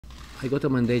I got a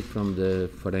mandate from the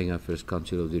Foreign Affairs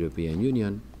Council of the European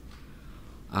Union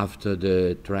after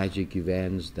the tragic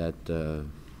events that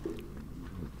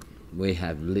we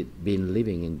have been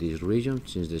living in this region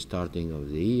since the starting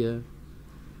of the year,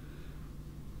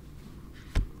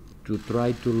 to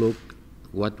try to look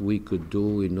what we could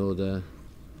do in order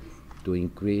to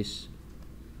increase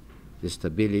the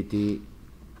stability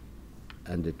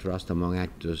and the trust among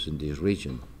actors in this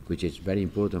region, which is very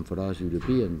important for us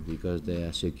Europeans because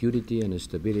their security and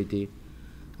stability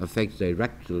affects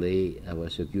directly our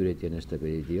security and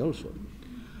stability also.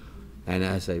 And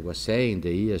as I was saying,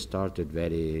 the year started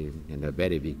in a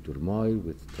very big turmoil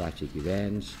with tragic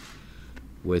events,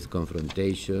 with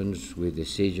confrontations, with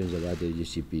decisions about the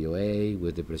JCPOA,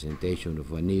 with the presentation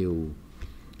of a new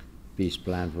peace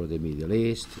plan for the Middle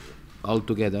East.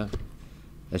 Altogether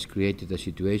has created a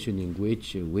situation in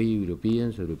which we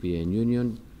Europeans, European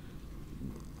Union,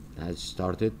 has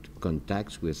started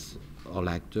contacts with all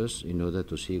actors in order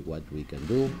to see what we can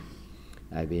do.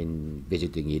 I've been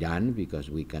visiting Iran because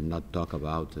we cannot talk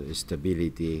about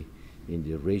stability in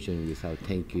the region without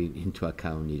taking into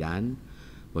account Iran,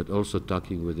 but also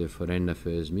talking with the foreign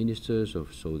affairs ministers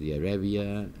of Saudi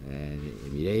Arabia and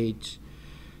Emirates,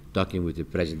 talking with the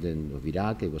president of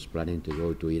Iraq. I was planning to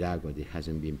go to Iraq, but it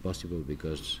hasn't been possible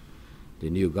because the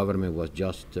new government was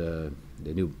just, the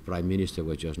new prime minister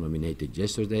was just nominated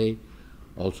yesterday.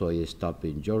 Also, I stopped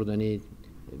in Jordan,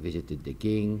 visited the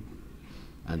king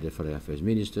and the foreign affairs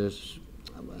ministers.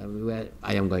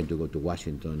 I am going to go to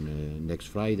Washington next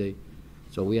Friday.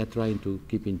 So we are trying to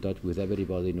keep in touch with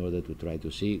everybody in order to try to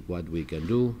see what we can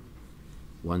do,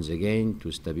 once again,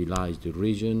 to stabilize the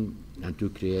region and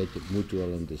to create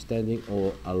mutual understanding,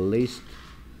 or at least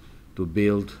to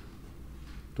build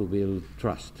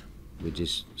trust, which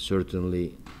is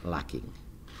certainly lacking.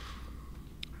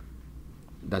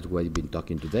 That's why I've been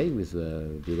talking today with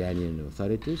the Iranian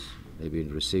authorities. They've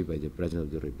been received by the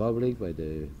President of the Republic, by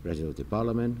the President of the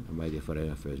Parliament, and by the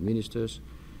Foreign Affairs Ministers.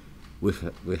 We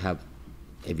have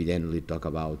evidently talked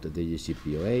about the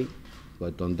JCPOA,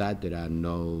 but on that there are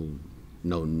no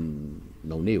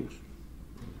news.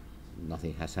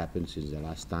 Nothing has happened since the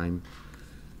last time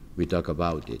we talked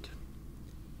about it.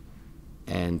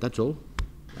 And that's all.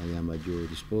 I am at your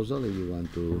disposal if you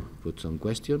want to put some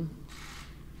question.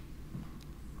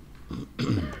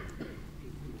 Any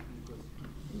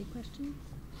questions?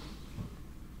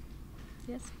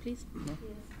 Yes, please. Yes.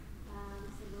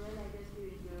 Mr. Borrell, I guess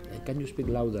during your... Can you speak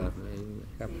louder?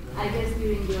 I guess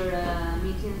during your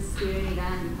meetings here in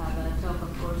Iran, you have talked,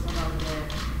 of course, about the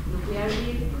nuclear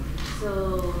deal. So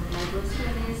my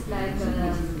question is, like,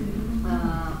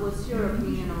 what's your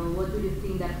opinion, or what do you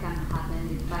think that can happen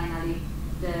if finally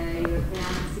the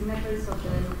European signatories of the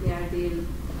nuclear deal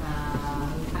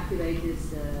activate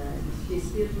this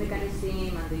dispute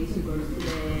mechanism and the issue goes to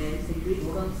the Security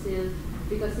Council?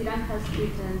 Because Iran has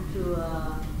written to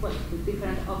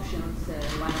different options,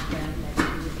 one of them like to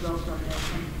withdraw from the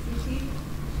NPT.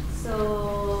 So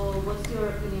what's your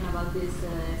opinion about this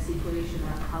situation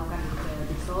and how can it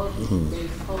be solved? There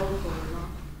is hope or not?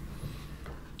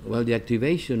 Well, the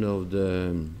activation of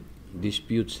the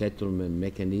dispute settlement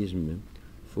mechanism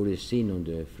foreseen on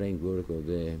the framework of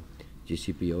the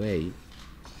JCPOA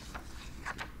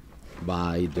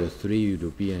by the three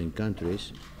European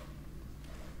countries,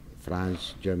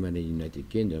 France, Germany, United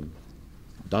Kingdom,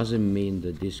 doesn't mean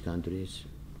that these countries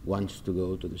wants to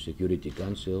go to the Security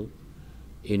Council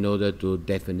in order to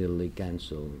definitely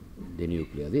cancel the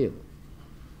nuclear deal.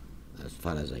 As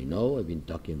far as I know, I've been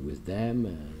talking with them,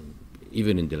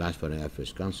 even in the last Foreign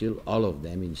Affairs Council, all of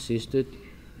them insisted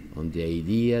on the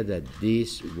idea that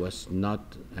this was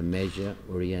not a measure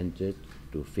oriented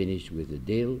to finish with the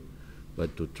deal,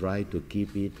 but to try to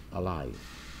keep it alive,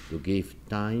 to give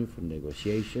time for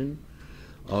negotiation.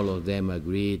 All of them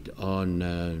agreed on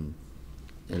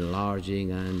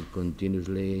enlarging and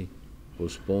continuously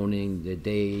postponing the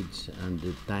dates and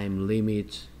the time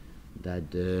limits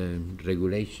that the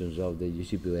regulations of the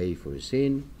JCPOA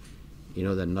foreseen, in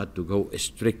order not to go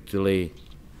strictly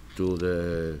to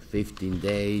the 15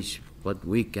 days, but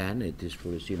we can, it is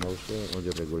foreseen also on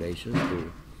the regulations,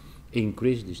 to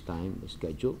increase this time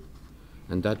schedule,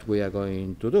 and that we are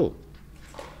going to do.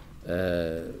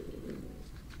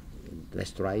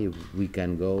 Let's try if we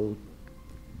can go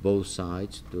both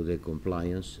sides to the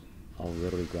compliance of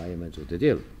the requirements of the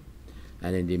deal.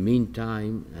 And in the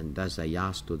meantime, and as I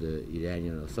asked to the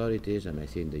Iranian authorities, and I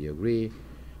think they agree,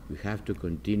 we have to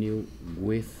continue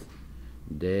with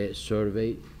the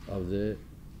survey of the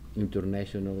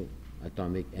International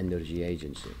Atomic Energy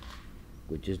Agency,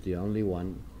 which is the only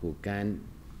one who can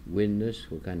witness,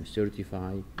 who can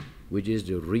certify which is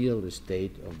the real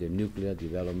state of the nuclear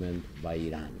development by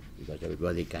Iran. Because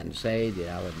everybody can say they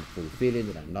are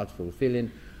fulfilling, they are not fulfilling,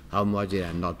 how much they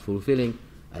are not fulfilling.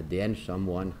 At the end,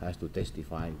 someone has to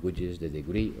testify which is the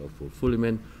degree of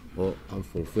fulfillment or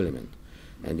unfulfillment.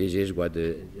 And this is what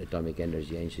the Atomic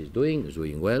Energy Agency is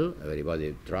doing well.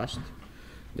 Everybody trusts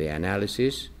the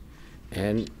analysis,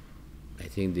 and I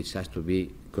think this has to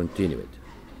be continued.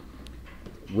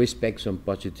 We expect some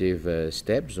positive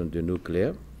steps on the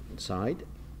nuclear side,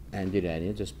 and the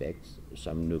Iranians expect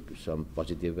some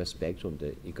positive aspects on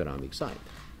the economic side.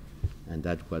 And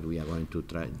that's what we are going to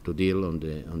try to deal on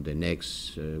the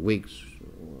next weeks.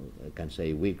 I can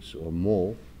say weeks or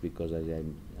more, because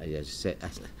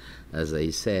as I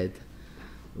said,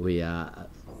 we are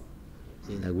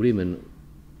in agreement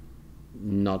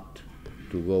not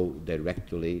to go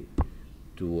directly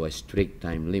to a strict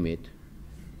time limit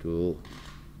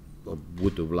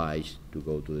would oblige to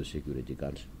go to the Security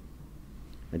Council.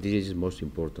 And this is the most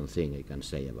important thing I can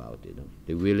say about it.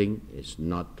 The willing is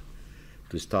not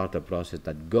to start a process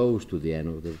that goes to the end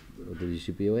of the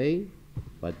JCPOA,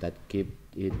 but that keeps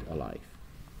it alive.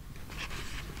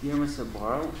 Dear Mr.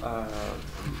 Borrell,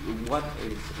 what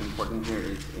is important here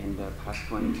is in the past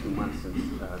 22 months since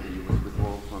the U.S.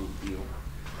 withdrawal from the deal,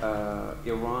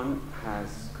 Iran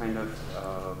has kind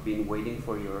of been waiting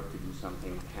for Europe to do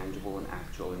something tangible and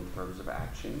actual in terms of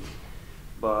action.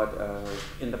 But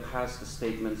in the past, the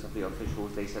statements of the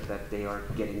officials, they said that they are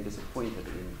getting disappointed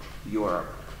in Europe.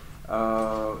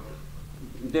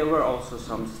 There were also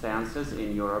some stances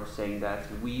in Europe saying that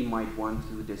we might want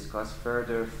to discuss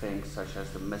further things such as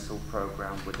the missile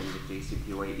program within the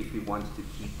JCPOA if we wanted to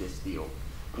keep this deal.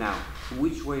 Now,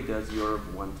 which way does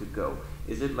Europe want to go?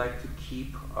 Is it like to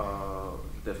keep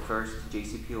the first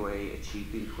JCPOA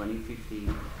achieved in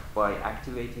 2015 by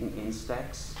activating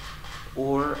INSTEX,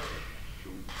 or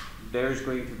there's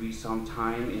going to be some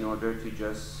time in order to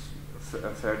just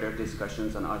further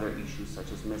discussions on other issues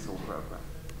such as missile program?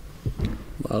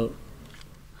 Well,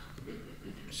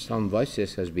 some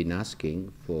voices has been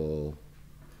asking for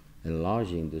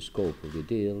enlarging the scope of the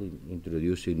deal,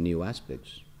 introducing new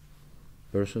aspects.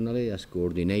 Personally, as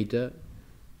coordinator,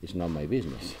 it's not my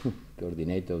business.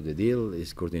 Coordinator of the deal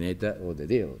is coordinator of the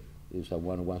deal. If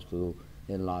someone wants to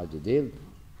enlarge the deal,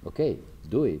 okay,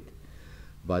 do it.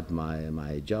 But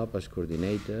my job as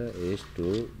coordinator is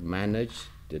to manage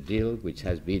the deal which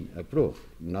has been approved,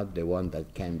 not the one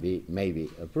that can be maybe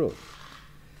approved.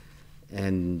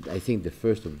 And I think the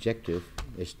first objective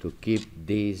is to keep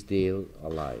this deal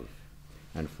alive.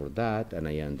 And for that, and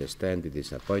I understand the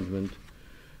disappointment,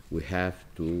 we have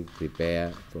to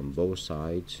prepare from both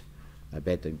sides a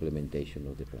better implementation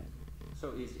of the plan.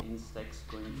 So is INSTEX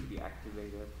going to be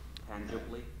activated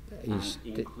tangibly and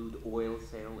include oil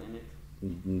sale in it?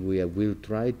 We will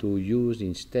try to use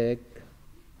INSTEC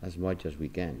as much as we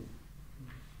can.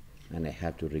 And I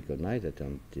have to recognize that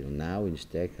until now,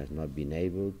 INSTEC has not been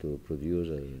able to produce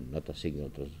not a single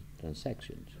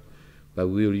transaction. But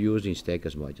we will use INSTEC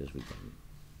as much as we can.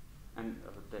 And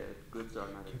the goods are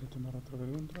not...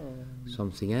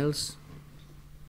 Something else?